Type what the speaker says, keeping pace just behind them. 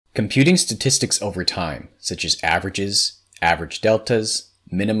Computing statistics over time, such as averages, average deltas,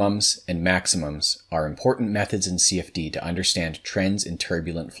 minimums, and maximums, are important methods in CFD to understand trends in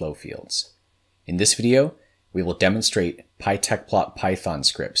turbulent flow fields. In this video, we will demonstrate PyTecplot Python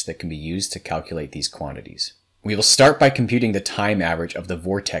scripts that can be used to calculate these quantities. We will start by computing the time average of the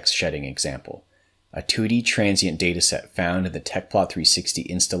vortex shedding example, a 2D transient dataset found in the Tecplot 360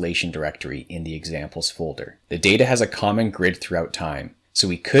 installation directory in the examples folder. The data has a common grid throughout time, so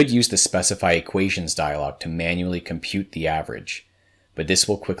we could use the specify equations dialog to manually compute the average, but this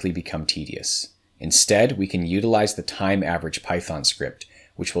will quickly become tedious. Instead, we can utilize the time average Python script,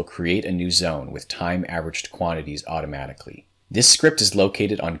 which will create a new zone with time averaged quantities automatically. This script is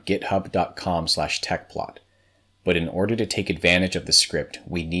located on github.com/tecplot, but in order to take advantage of the script,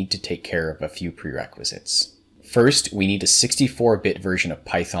 we need to take care of a few prerequisites. First, we need a 64-bit version of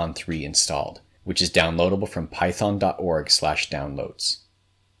Python 3 installed, which is downloadable from python.org/downloads.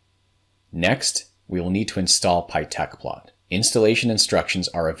 Next, we will need to install PyTecplot. Installation instructions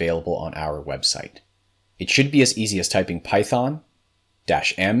are available on our website. It should be as easy as typing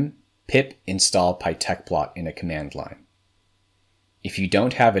python-m pip install PyTecplot in a command line. If you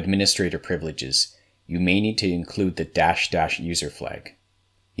don't have administrator privileges, you may need to include the -- user flag.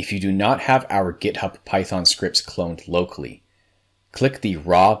 If you do not have our GitHub Python scripts cloned locally, click the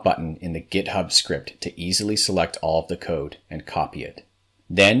raw button in the GitHub script to easily select all of the code and copy it.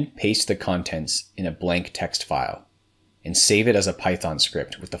 Then paste the contents in a blank text file and save it as a Python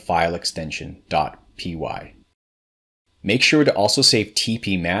script with the file extension .py. Make sure to also save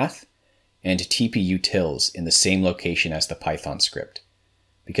tpmath and tputils in the same location as the Python script,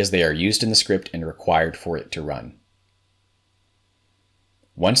 because they are used in the script and required for it to run.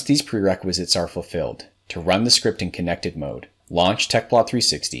 Once these prerequisites are fulfilled, to run the script in connected mode, launch Tecplot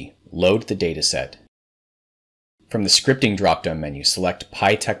 360, load the dataset. From the scripting drop-down menu, select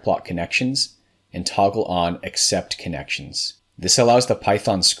PyTecplot Connections and toggle on Accept Connections. This allows the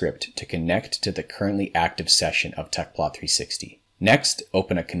Python script to connect to the currently active session of Tecplot 360. Next,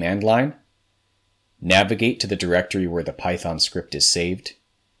 open a command line, navigate to the directory where the Python script is saved,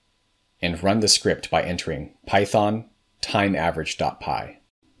 and run the script by entering python timeaverage.py.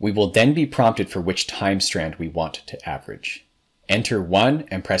 We will then be prompted for which time strand we want to average. Enter 1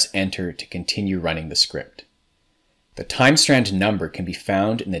 and press Enter to continue running the script. The time strand number can be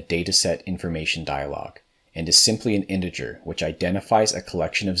found in the Dataset Information dialog and is simply an integer which identifies a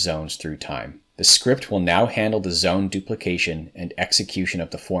collection of zones through time. The script will now handle the zone duplication and execution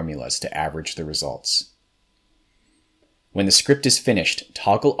of the formulas to average the results. When the script is finished,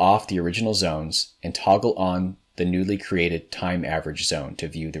 toggle off the original zones and toggle on the newly created time average zone to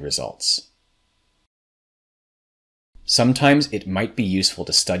view the results. Sometimes it might be useful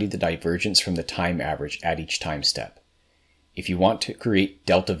to study the divergence from the time average at each time step. If you want to create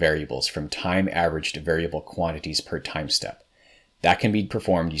delta variables from time averaged variable quantities per time step, that can be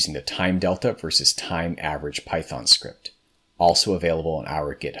performed using the time delta versus time average Python script, also available on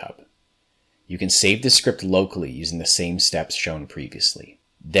our GitHub. You can save the script locally using the same steps shown previously.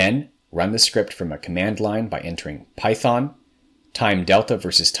 Then, run the script from a command line by entering python time delta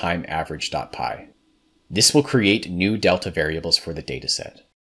versus time average.py. This will create new delta variables for the dataset.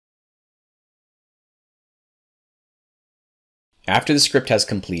 After the script has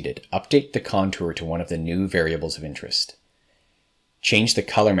completed, update the contour to one of the new variables of interest. Change the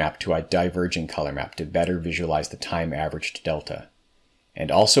color map to a diverging color map to better visualize the time averaged delta, and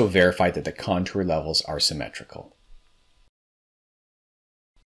also verify that the contour levels are symmetrical.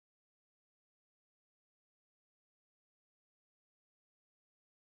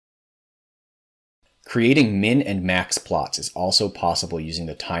 Creating min and max plots is also possible using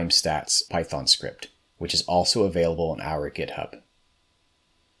the timestats Python script, which is also available on our GitHub.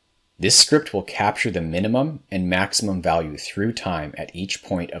 This script will capture the minimum and maximum value through time at each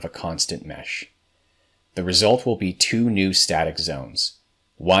point of a constant mesh. The result will be two new static zones,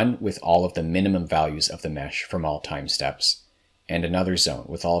 one with all of the minimum values of the mesh from all time steps, and another zone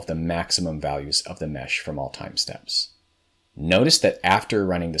with all of the maximum values of the mesh from all time steps. Notice that after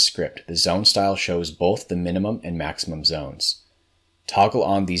running the script, the zone style shows both the minimum and maximum zones. Toggle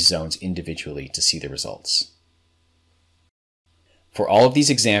on these zones individually to see the results. For all of these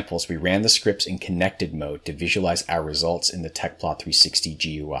examples, we ran the scripts in connected mode to visualize our results in the Tecplot 360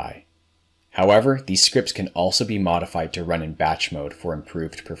 GUI. However, these scripts can also be modified to run in batch mode for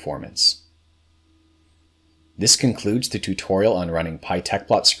improved performance. This concludes the tutorial on running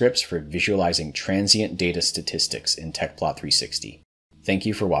PyTecplot scripts for visualizing transient data statistics in Tecplot 360. Thank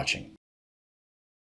you for watching.